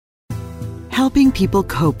helping people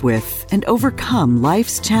cope with and overcome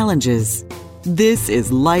life's challenges. This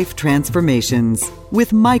is Life Transformations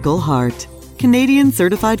with Michael Hart, Canadian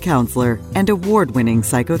Certified Counselor and award-winning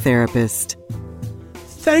psychotherapist.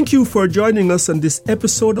 Thank you for joining us on this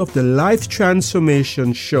episode of the Life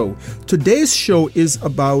Transformation Show. Today's show is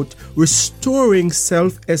about restoring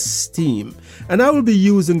self-esteem, and I will be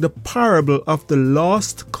using the parable of the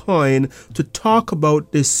lost coin to talk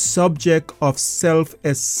about this subject of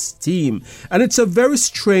self-esteem. And it's a very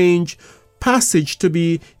strange passage to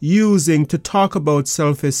be using to talk about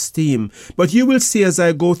self-esteem, but you will see as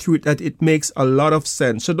I go through it that it makes a lot of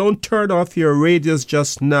sense. So don't turn off your radios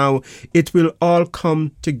just now. It will all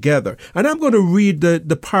come together. And I'm going to read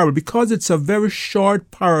the parable because it's a very short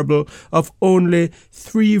parable of only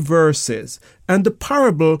 3 verses. And the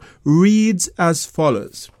parable reads as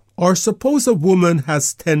follows. Or suppose a woman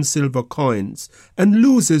has 10 silver coins and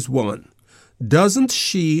loses one. Doesn't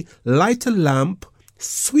she light a lamp,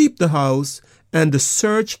 sweep the house, and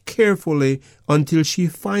search carefully until she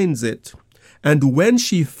finds it? And when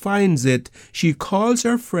she finds it, she calls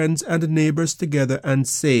her friends and neighbors together and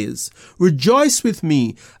says, "Rejoice with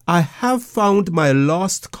me, I have found my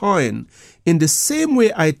lost coin." In the same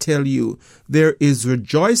way, I tell you, there is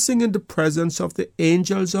rejoicing in the presence of the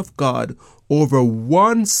angels of God over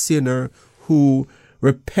one sinner who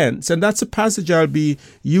repents. And that's a passage I'll be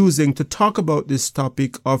using to talk about this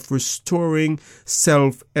topic of restoring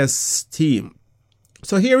self-esteem.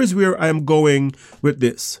 So here is where I'm going with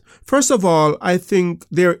this. First of all, I think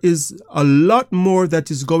there is a lot more that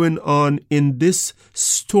is going on in this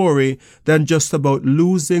story than just about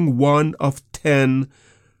losing one of 10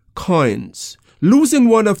 coins. Losing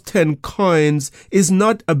one of 10 coins is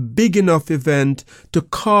not a big enough event to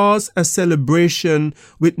cause a celebration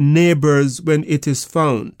with neighbors when it is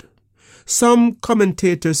found. Some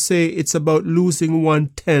commentators say it's about losing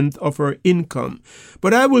 1/10 of our income,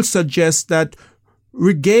 but I will suggest that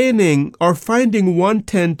regaining or finding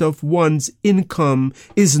 1/10 of one's income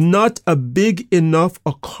is not a big enough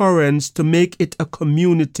occurrence to make it a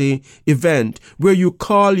community event where you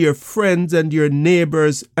call your friends and your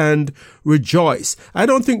neighbors and rejoice. I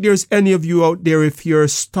don't think there's any of you out there, if your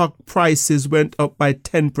stock prices went up by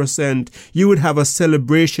 10%, you would have a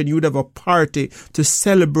celebration, you would have a party to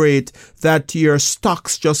celebrate that your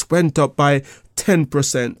stocks just went up by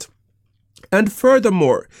 10%. And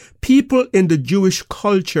furthermore, people in the Jewish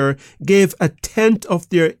culture gave 1/10 of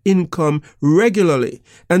their income regularly.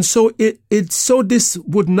 And so this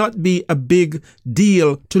would not be a big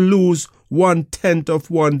deal to lose 1/10 of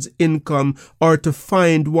one's income or to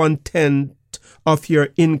find 1/10 of your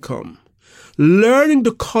income. Learning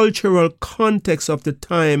the cultural context of the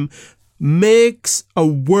time makes a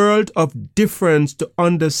world of difference to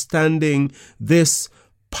understanding this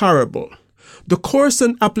parable. The Course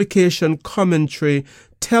and Application Commentary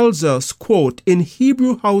tells us, quote, in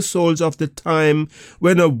Hebrew households of the time,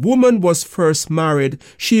 when a woman was first married,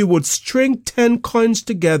 she would string 10 coins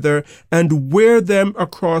together and wear them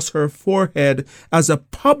across her forehead as a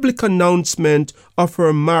public announcement of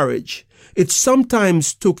her marriage. It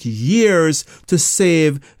sometimes took years to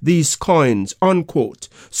save these coins, unquote.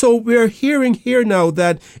 So we're hearing here now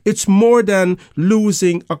that it's more than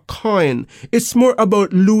losing a coin. It's more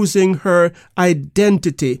about losing her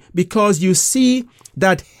identity, because you see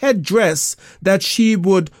that headdress that she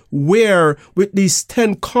would wear with these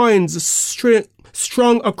 10 coins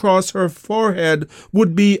strung across her forehead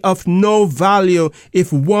would be of no value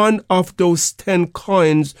if one of those 10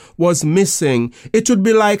 coins was missing. It would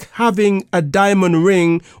be like having a diamond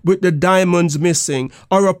ring with the diamonds missing,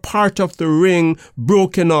 or a part of the ring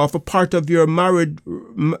broken off, a part of your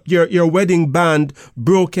your wedding band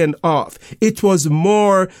broken off. It was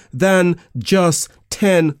more than just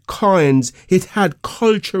 10 coins. It had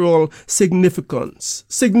cultural significance.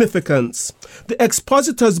 The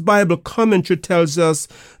Expositor's Bible Commentary tells us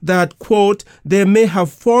that, quote, they may have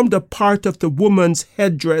formed a part of the woman's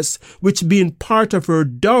headdress, which being part of her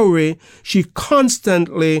dowry, she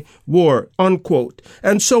constantly wore, unquote.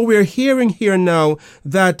 And so we're hearing here now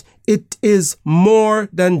that it is more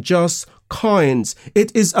than just coins. It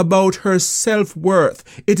is about her self-worth.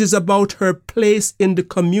 It is about her place in the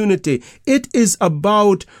community. It is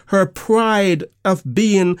about her pride of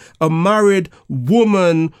being a married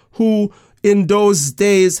woman who in those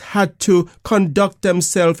days had to conduct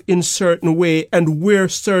themselves in certain way and wear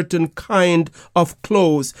certain kind of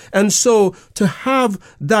clothes. And so to have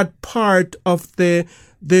that part of the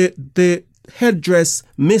headdress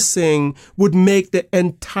missing would make the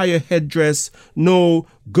entire headdress no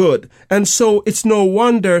good. And so it's no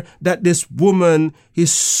wonder that this woman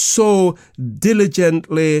is so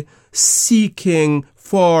diligently seeking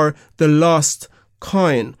for the lost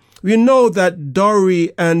coin. We know that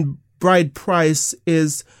dowry and bride price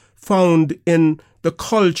is found in the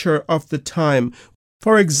culture of the time.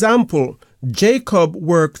 For example, Jacob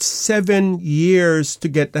worked 7 years to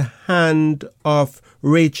get the hand of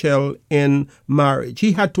Rachel in marriage.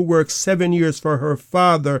 He had to work 7 years for her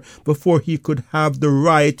father before he could have the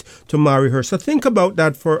right to marry her. So think about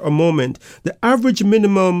that for a moment. The average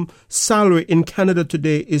minimum salary in Canada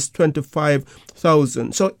today is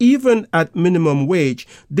 $25,000. So even at minimum wage,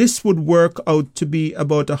 this would work out to be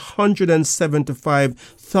about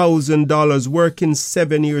 $175,000, working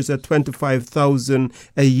 7 years at $25,000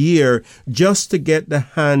 a year just to get the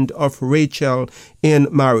hand of Rachel in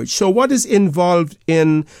marriage. So what is involved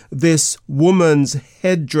in this woman's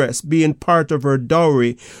headdress being part of her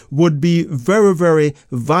dowry would be very, very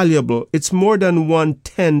valuable. It's more than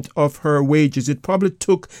 1/10 of her wages. It probably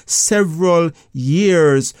took several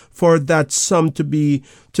years for that sum to be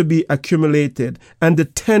accumulated. And the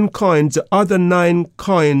 10 coins, the other 9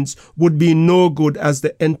 coins would be no good, as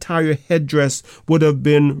the entire headdress would have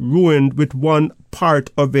been ruined with one part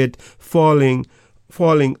of it falling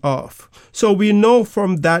off. So we know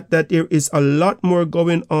from that there is a lot more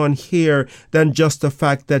going on here than just the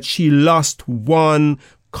fact that she lost one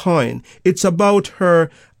coin. It's about her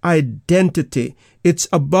identity. It's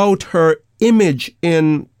about her image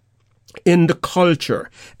in the culture.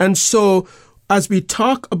 And so as we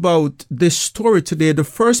talk about this story today, the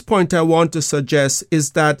first point I want to suggest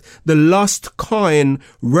is that the lost coin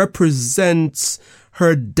represents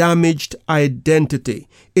her damaged identity.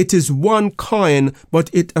 It is one coin, but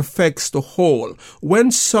it affects the whole.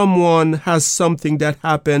 When someone has something that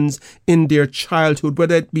happens in their childhood,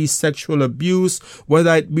 whether it be sexual abuse,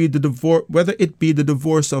 whether it be the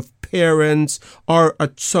divorce of parents, or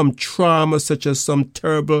some trauma such as some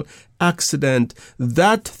terrible accident,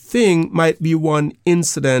 that thing might be one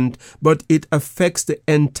incident, but it affects the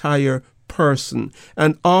entire person,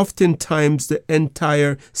 and oftentimes the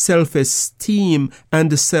entire self-esteem and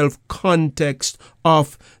the self-context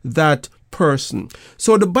of that person.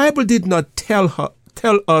 So the Bible did not tell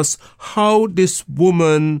us how this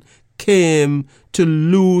woman came to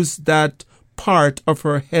lose that part of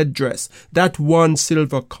her headdress, that one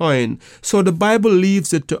silver coin. So the Bible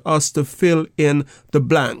leaves it to us to fill in the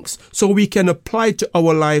blanks. So we can apply to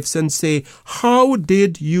our lives and say, how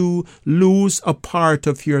did you lose a part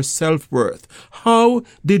of your self-worth? How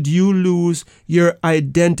did you lose your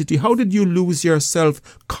identity? How did you lose your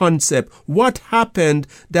self-concept? What happened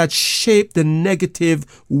that shaped the negative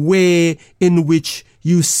way in which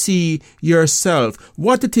you see yourself?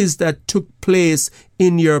 What it is that took place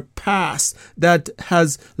in your past that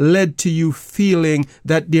has led to you feeling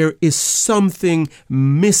that there is something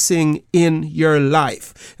missing in your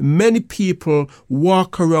life. Many people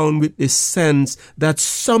walk around with this sense that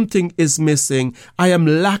something is missing. I am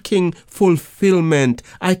lacking fulfillment.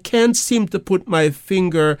 I can't seem to put my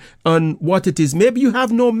finger on what it is. Maybe you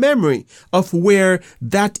have no memory of where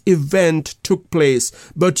that event took place,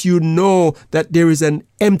 but you know that there is an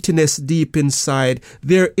emptiness deep inside.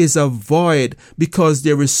 There is a void because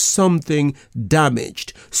there is something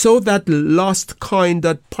damaged. So that lost coin,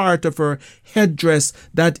 that part of her headdress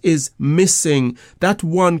that is missing, that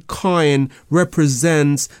one coin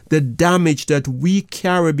represents the damage that we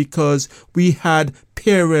carry because we had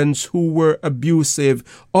parents who were abusive,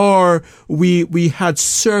 or we had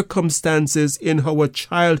circumstances in our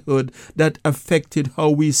childhood that affected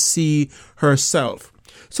how we see herself.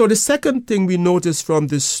 So the second thing we noticed from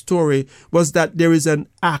this story was that there is an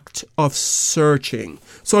act of searching.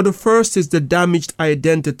 So the first is the damaged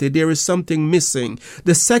identity. There is something missing.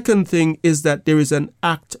 The second thing is that there is an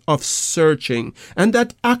act of searching. And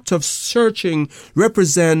that act of searching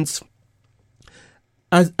represents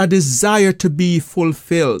a desire to be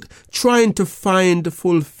fulfilled, trying to find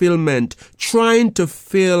fulfillment, trying to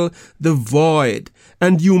fill the void.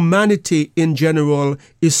 And humanity in general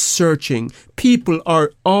is searching. People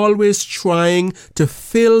are always trying to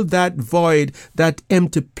fill that void, that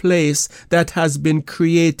empty place that has been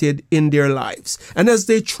created in their lives. And as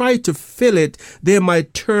they try to fill it, they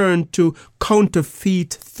might turn to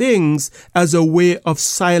counterfeit things as a way of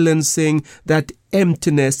silencing that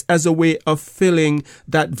emptiness, as a way of filling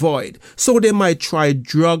that void. So they might try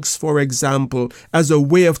drugs, for example, as a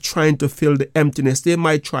way of trying to fill the emptiness. They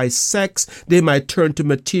might try sex. They might turn to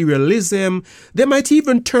materialism. They might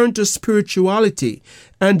even turn to spirituality.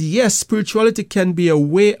 And yes, spirituality can be a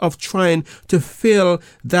way of trying to fill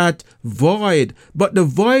that void, but the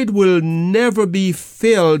void will never be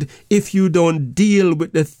filled if you don't deal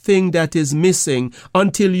with the thing that is missing.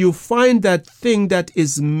 Until you find that thing that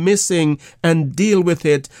is missing and deal with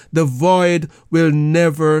it, the void will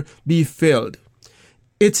never be filled.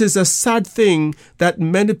 It is a sad thing that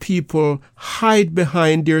many people hide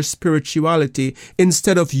behind their spirituality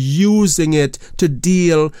instead of using it to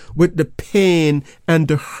deal with the pain and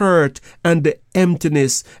the hurt and the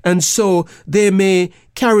emptiness. And so they may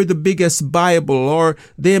carry the biggest Bible, or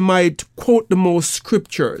they might quote the most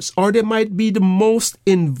scriptures, or they might be the most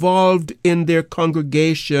involved in their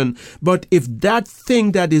congregation. But if that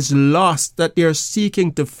thing that is lost, that they're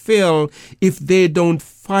seeking to fill, if they don't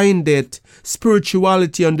find it,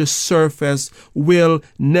 spirituality on the surface will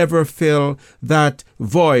never fill that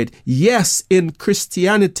void. Yes, in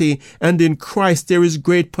Christianity and in Christ, there is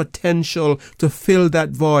great potential to fill that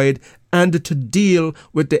void and to deal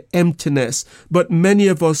with the emptiness. But many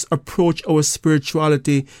of us approach our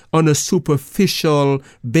spirituality on a superficial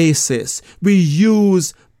basis. We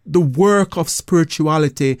use the work of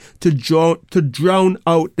spirituality to drown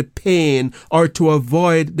out the pain, or to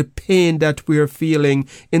avoid the pain that we are feeling,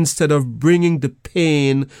 instead of bringing the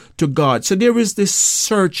pain to God. So there is this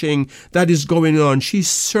searching that is going on. She's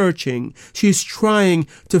searching. She's trying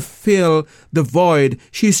to fill the void.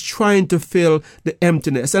 She's trying to fill the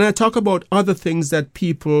emptiness. And I talk about other things that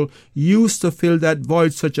people use to fill that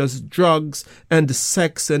void, such as drugs and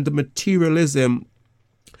sex and materialism.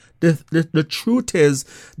 The truth is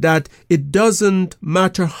that it doesn't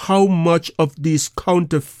matter how much of these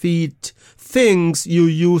counterfeit things you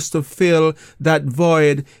use to fill that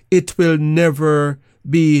void, it will never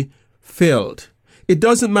be filled. It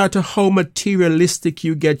doesn't matter how materialistic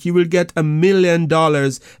you get. You will get $1 million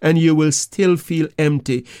and you will still feel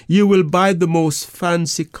empty. You will buy the most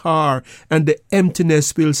fancy car and the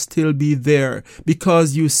emptiness will still be there.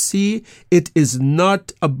 Because you see, it is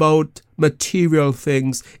not about material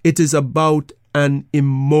things. It is about an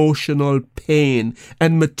emotional pain,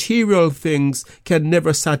 and material things can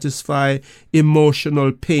never satisfy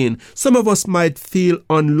emotional pain. Some of us might feel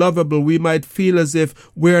unlovable. We might feel as if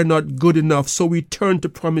we're not good enough, so we turn to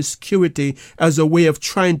promiscuity as a way of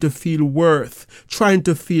trying to feel worth, trying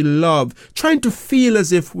to feel love, trying to feel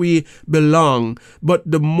as if we belong. But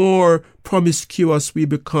the more promiscuous we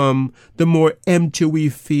become, the more empty we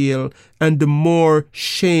feel, and the more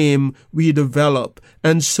shame we develop.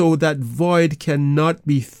 And so that void cannot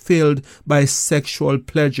be filled by sexual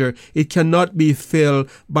pleasure. It cannot be filled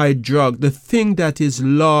by drug. The thing that is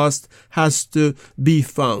lost has to be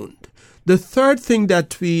found. The third thing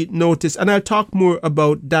that we notice, and I'll talk more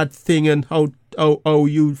about that thing and how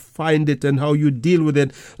you find it and how you deal with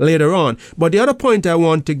it later on. But the other point I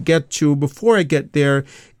want to get to before I get there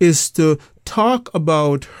is to talk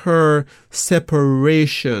about her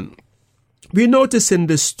separation. We notice in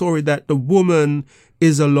this story that the woman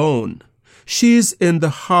is alone. She's in the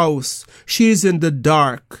house. She's in the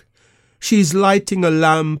dark. She's lighting a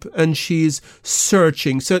lamp and she's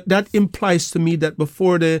searching. So that implies to me that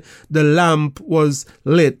before the lamp was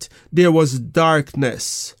lit, there was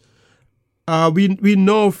darkness. We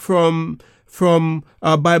know from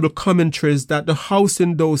Bible commentaries that the house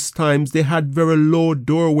in those times, they had very low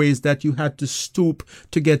doorways that you had to stoop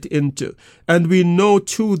to get into. And we know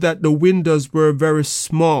too that the windows were very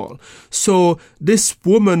small. So this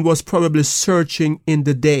woman was probably searching in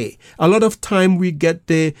the day. A lot of time we get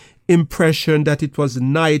the impression that it was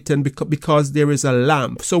night, and because there is a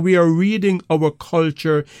lamp. So we are reading our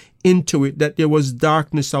culture into it, that there was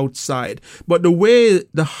darkness outside. But the way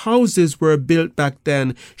the houses were built back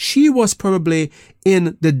then, she was probably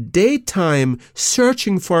in the daytime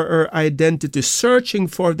searching for her identity, searching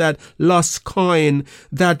for that lost coin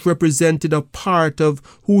that represented a part of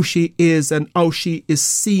who she is and how she is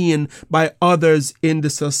seen by others in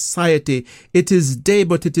the society. It is day,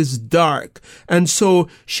 but it is dark. And so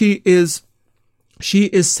she is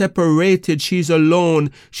separated. She's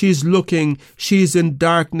alone. She's looking. She's in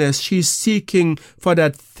darkness. She's seeking for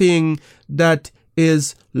that thing that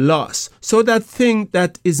is lost. So that thing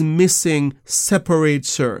that is missing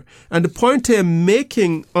separates her. And the point I'm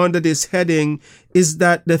making under this heading is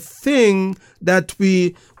that the thing that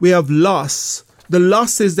we have lost, the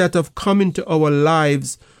losses that have come into our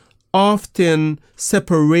lives, often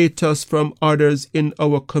separate us from others in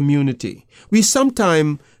our community. We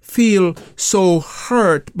sometimes feel so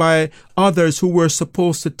hurt by others who were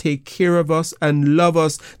supposed to take care of us and love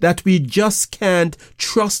us that we just can't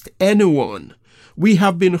trust anyone. We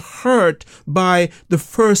have been hurt by the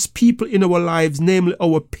first people in our lives, namely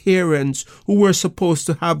our parents, who were supposed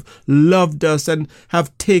to have loved us and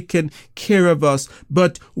have taken care of us.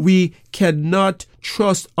 But we cannot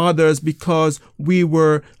trust others because we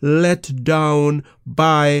were let down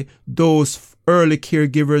by those early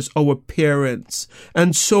caregivers, our parents.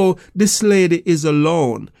 And so this lady is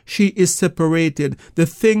alone. She is separated. The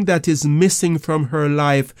thing that is missing from her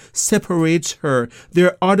life separates her.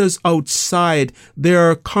 There are others outside. They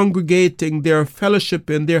are congregating, they are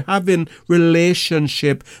fellowshipping, they're having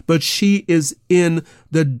relationship, but she is in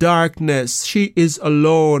the darkness. She is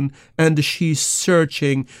alone and she's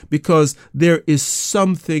searching because there is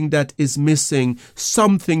something that is missing,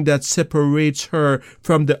 something that separates her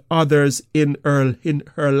from the others in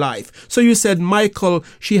her life. So you said, Michael,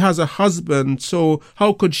 she has a husband, so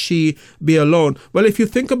how could she be alone? Well, if you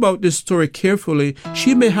think about this story carefully,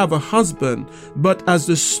 she may have a husband, but as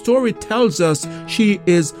the story tells us, she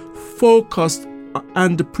is focused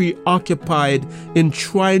and preoccupied in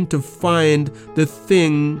trying to find the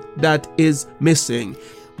thing that is missing.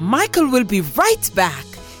 Michael will be right back.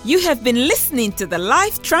 You have been listening to the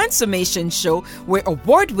Life Transformation Show, where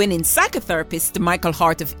award-winning psychotherapist Michael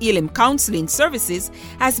Hart of Elim Counseling Services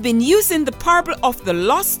has been using the parable of the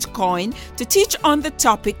lost coin to teach on the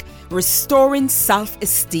topic restoring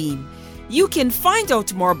self-esteem. You can find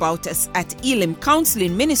out more about us at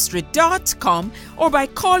elimcounselingministry.com or by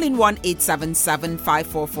calling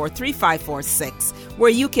 1-877-544-3546, where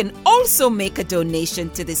you can also make a donation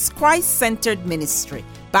to this Christ-centered ministry.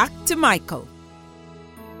 Back to Michael.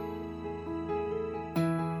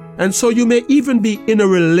 And so you may even be in a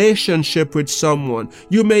relationship with someone.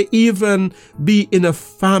 You may even be in a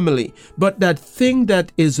family. But that thing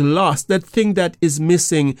that is lost, that thing that is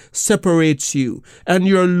missing separates you. And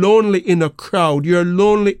you're lonely in a crowd. You're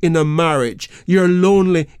lonely in a marriage. You're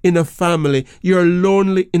lonely in a family. You're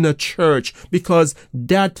lonely in a church because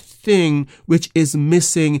that thing which is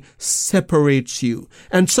missing separates you.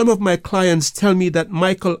 And some of my clients tell me that,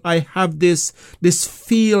 Michael, I have this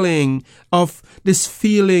feeling of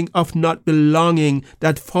not belonging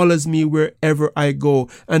that follows me wherever I go,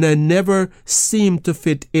 and I never seem to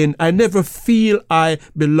fit in. I never feel I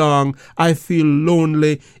belong. I feel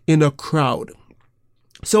lonely in a crowd.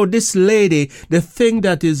 So this lady, the thing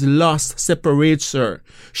that is lost separates her.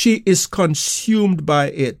 She is consumed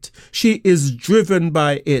by it. She is driven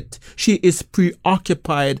by it. She is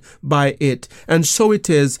preoccupied by it. And so it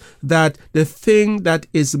is that the thing that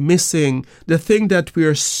is missing, the thing that we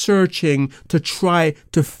are searching to try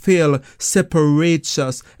to fill, separates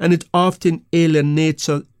us, and it often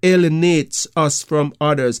alienates us from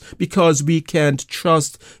others because we can't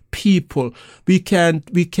trust people. We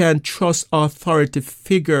can't trust authority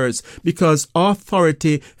figures because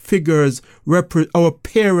authority figures our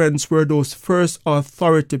parents were those first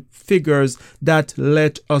authority figures that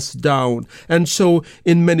let us down. And so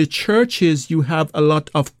in many churches you have a lot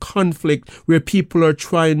of conflict where people are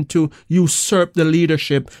trying to usurp the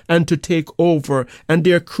leadership and to take over, and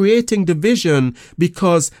they're creating division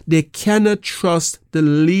because they cannot trust the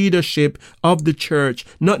leadership of the church,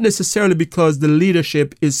 not necessarily because the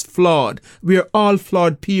leadership is flawed. We are all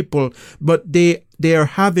flawed people, but they are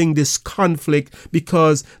having this conflict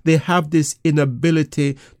because they have this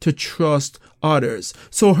inability to trust others.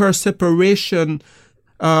 So her separation,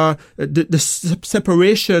 the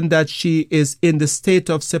separation that she is in, the state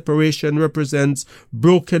of separation, represents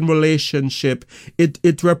broken relationship.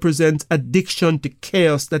 It represents addiction to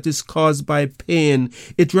chaos that is caused by pain.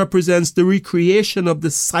 It represents the recreation of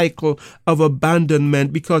the cycle of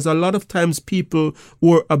abandonment, because a lot of times people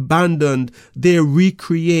who are abandoned, they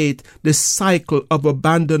recreate the cycle of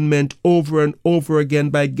abandonment over and over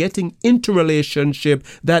again by getting into relationship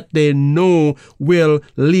that they know will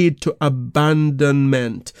lead to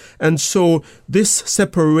abandonment. And so this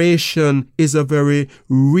separation is a very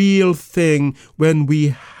real thing when we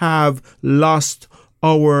have lost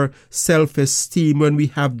our self-esteem, when we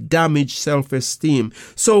have damaged self-esteem.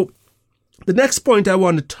 So the next point I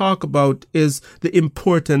want to talk about is the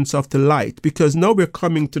importance of the light, because now we're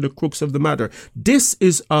coming to the crux of the matter. This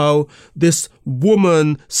is how this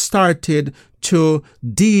woman started to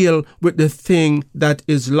deal with the thing that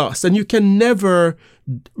is lost. And you can never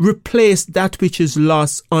replace that which is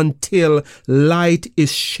lost until light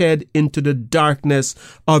is shed into the darkness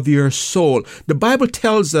of your soul. The Bible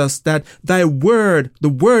tells us that thy word, the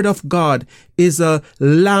word of God, is a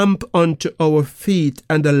lamp unto our feet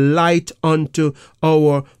and a light unto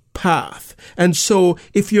our path. And so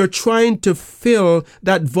if you're trying to fill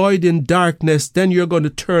that void in darkness, then you're going to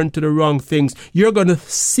turn to the wrong things. You're going to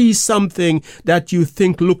see something that you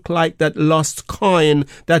think look like that lost coin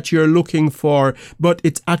that you're looking for, but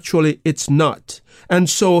it's not. And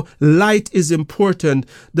so light is important.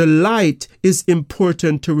 The light is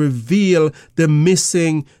important to reveal the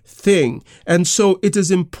missing thing. And so it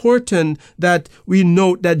is important that we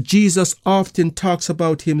note that Jesus often talks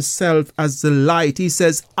about himself as the light. He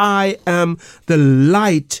says, I am the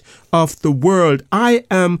light of the world. I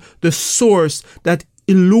am the source that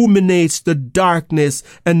illuminates the darkness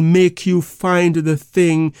and make you find the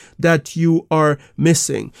thing that you are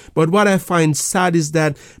missing. But what I find sad is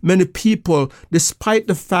that many people, despite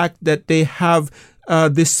the fact that they have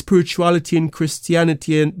this spirituality in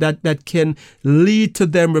Christianity and that can lead to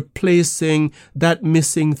them replacing that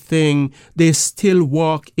missing thing, they still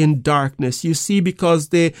walk in darkness. You see, because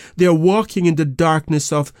they're walking in the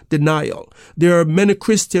darkness of denial. There are many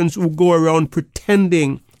Christians who go around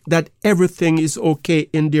pretending that everything is okay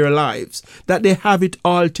in their lives, that they have it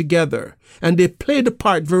all together, and they play the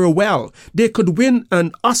part very well. They could win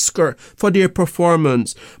an Oscar for their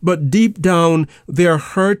performance, but deep down they're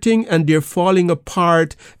hurting and they're falling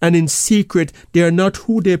apart, and in secret they're not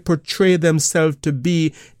who they portray themselves to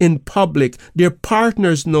be in public. Their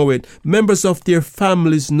partners know it, members of their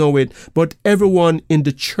families know it, but everyone in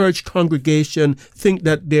the church congregation think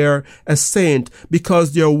that they're a saint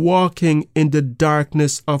because they're walking in the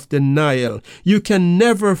darkness of denial. You can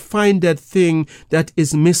never find that thing that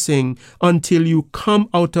is missing until you come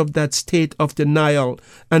out of that state of denial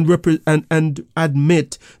and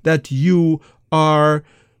admit that you are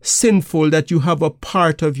sinful, that you have a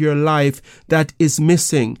part of your life that is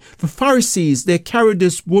missing. The Pharisees, they carried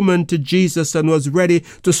this woman to Jesus and was ready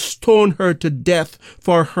to stone her to death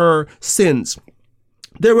for her sins.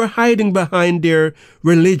 They were hiding behind their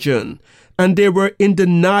religion, and they were in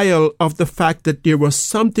denial of the fact that there was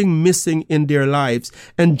something missing in their lives.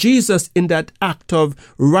 And Jesus, in that act of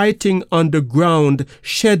writing on the ground,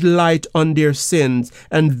 shed light on their sins.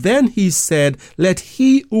 And then he said, let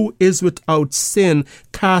he who is without sin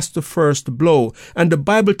cast the first blow. And the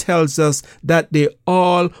Bible tells us that they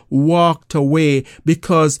all walked away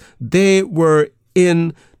because they were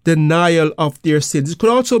in denial of their sins. It could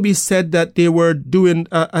also be said that they were doing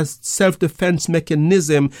a self-defense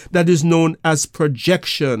mechanism that is known as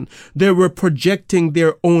projection. They were projecting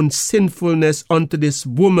their own sinfulness onto this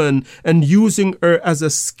woman and using her as a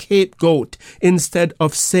scapegoat instead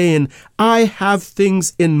of saying, I have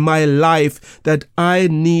things in my life that I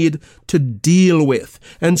need to deal with.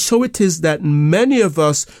 And so it is that many of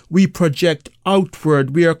us, we project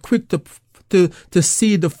outward. We are quick to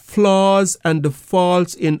see the flaws and the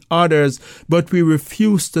faults in others, but we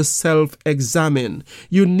refuse to self-examine.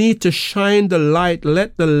 You need to shine the light.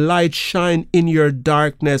 Let the light shine in your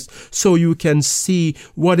darkness so you can see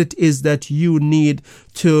what it is that you need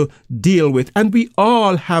to deal with. And we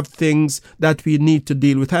all have things that we need to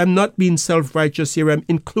deal with. I'm not being self-righteous here. I'm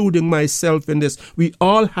including myself in this. We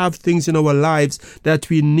all have things in our lives that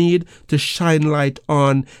we need to shine light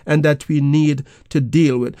on and that we need to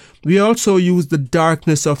deal with. We also use the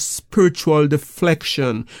darkness of spiritual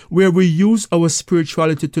deflection, where we use our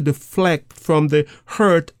spirituality to deflect from the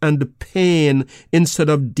hurt and the pain instead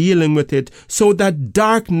of dealing with it, so that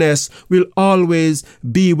darkness will always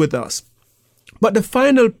be with us. But the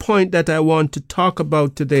final point that I want to talk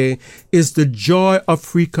about today is the joy of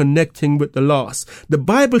reconnecting with the lost. The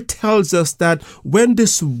Bible tells us that when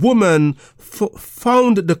this woman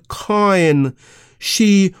found the coin,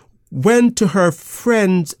 she went to her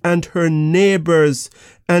friends and her neighbors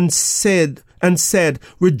and said,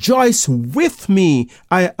 rejoice with me,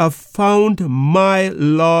 I have found my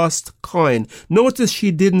lost coin. Notice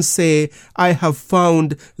she didn't say, I have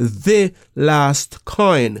found the last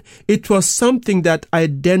coin. It was something that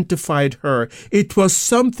identified her. It was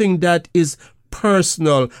something that is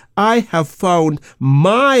personal. I have found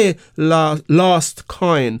my lost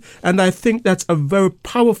coin. And I think that's a very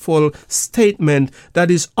powerful statement that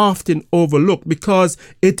is often overlooked because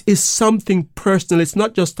it is something personal. It's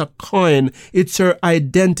not just a coin. It's her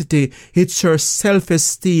identity. It's her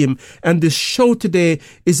self-esteem. And the show today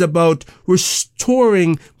is about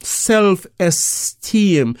restoring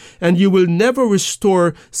self-esteem. And you will never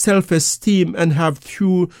restore self-esteem and have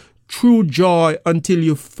true joy until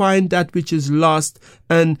you find that which is lost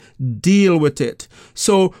and deal with it.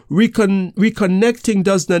 So reconnecting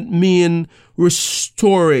does not mean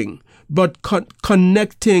restoring, but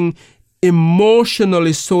connecting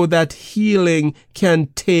emotionally so that healing can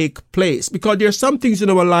take place. Because there are some things in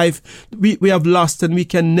our life we have lost and we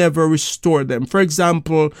can never restore them. For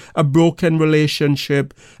example, a broken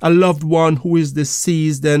relationship, a loved one who is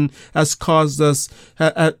deceased and has caused us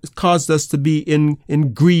to be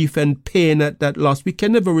in grief and pain at that loss. We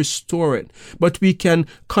can never restore it, but we can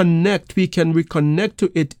reconnect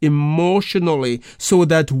to it emotionally so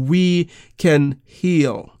that we can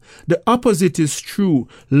heal. The opposite is true.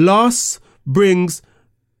 Loss brings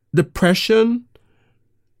depression,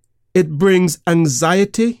 it brings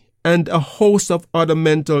anxiety, and a host of other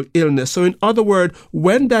mental illness. So in other words,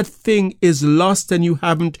 when that thing is lost and you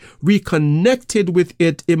haven't reconnected with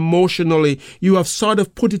it emotionally, you have sort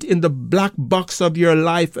of put it in the black box of your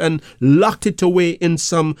life and locked it away in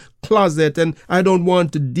some closet, and I don't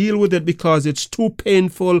want to deal with it because it's too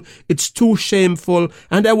painful, it's too shameful,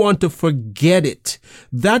 and I want to forget it.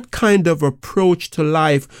 That kind of approach to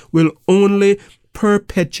life will only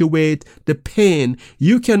perpetuate the pain.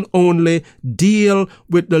 You can only deal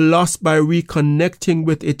with the loss by reconnecting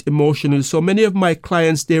with it emotionally. So many of my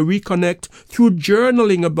clients, they reconnect through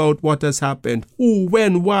journaling about what has happened. Who,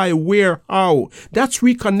 when, why, where, how. That's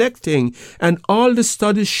reconnecting. And all the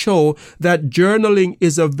studies show that journaling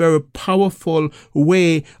is a very powerful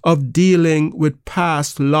way of dealing with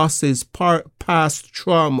past losses, past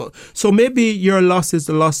trauma. So maybe your loss is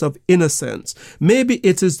the loss of innocence. Maybe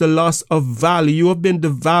it is the loss of value. You have been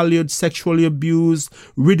devalued, sexually abused,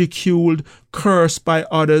 ridiculed, cursed by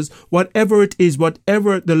others. Whatever it is,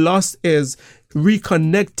 whatever the loss is,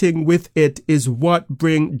 reconnecting with it is what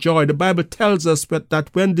brings joy. The Bible tells us that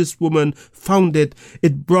when this woman found it,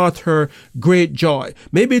 it brought her great joy.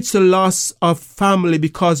 Maybe it's the loss of family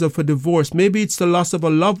because of a divorce. Maybe it's the loss of a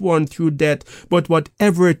loved one through death. But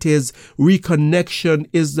whatever it is, reconnection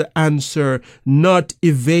is the answer. Not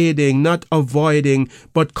evading, not avoiding,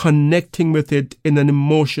 but connecting with it in an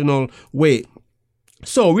emotional way.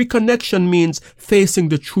 So reconnection means facing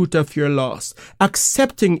the truth of your loss,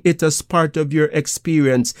 accepting it as part of your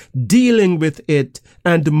experience, dealing with it,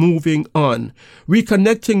 and moving on.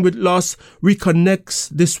 Reconnecting with loss reconnects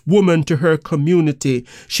this woman to her community.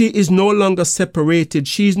 She is no longer separated.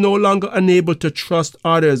 She is no longer unable to trust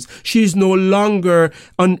others. She is no longer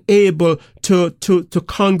unable to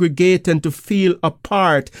congregate and to feel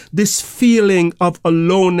apart. This feeling of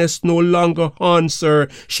aloneness no longer haunts her.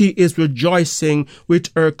 She is rejoicing with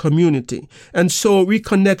her community. And so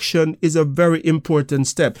reconnection is a very important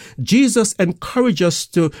step. Jesus encouraged us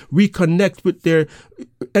to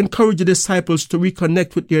encourage the disciples to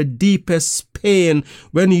reconnect with their deepest pain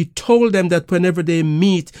when he told them that whenever they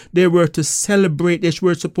meet, they were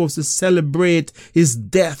supposed to celebrate his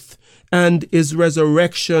death and his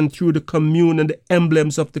resurrection through the communion, the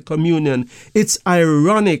emblems of the communion. It's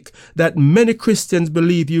ironic that many Christians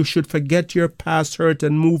believe you should forget your past hurt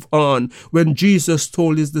and move on when Jesus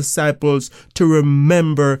told his disciples to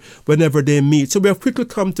remember whenever they meet. So we have quickly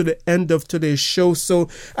come to the end of today's show. So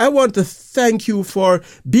I want to thank you for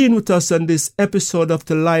being with us on this episode of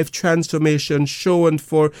the Life Transformation Show and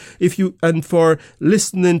for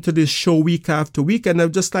listening to this show week after week. And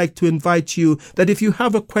I'd just like to invite you that if you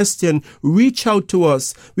have a question, reach out to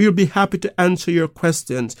us. We'll be happy to answer your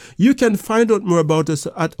questions. You can find out more about us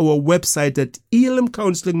at our website at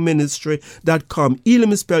elimcounselingministry.com.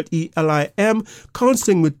 Elim is spelled E-L-I-M,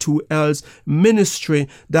 counseling with 2 L's,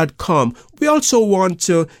 ministry.com. We also want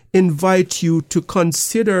to invite you to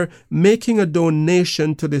consider making a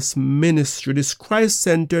donation to this ministry, this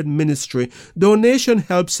Christ-centered ministry. Donation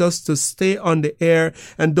helps us to stay on the air,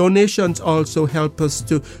 and donations also help us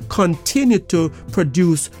to continue to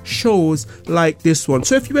produce shows like this one.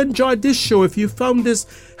 So if you enjoyed this show, if you found this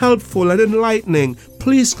helpful and enlightening,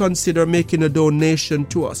 please consider making a donation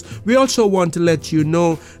to us. We also want to let you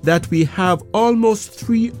know that we have almost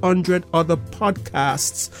 300 other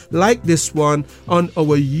podcasts like this one on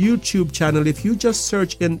our YouTube channel. If you just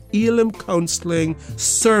search in Elim Counseling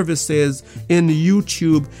Services in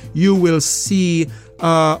YouTube, you will see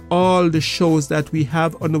all the shows that we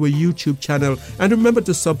have on our YouTube channel. And remember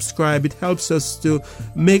to subscribe. It helps us to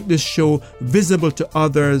make this show visible to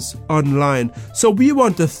others online. So we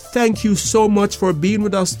want to thank you so much for being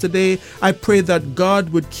with us today. I pray that God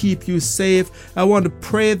would keep you safe. I want to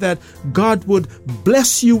pray that God would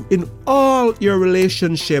bless you in all your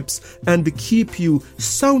relationships and to keep you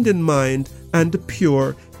sound in mind and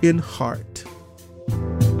pure in heart.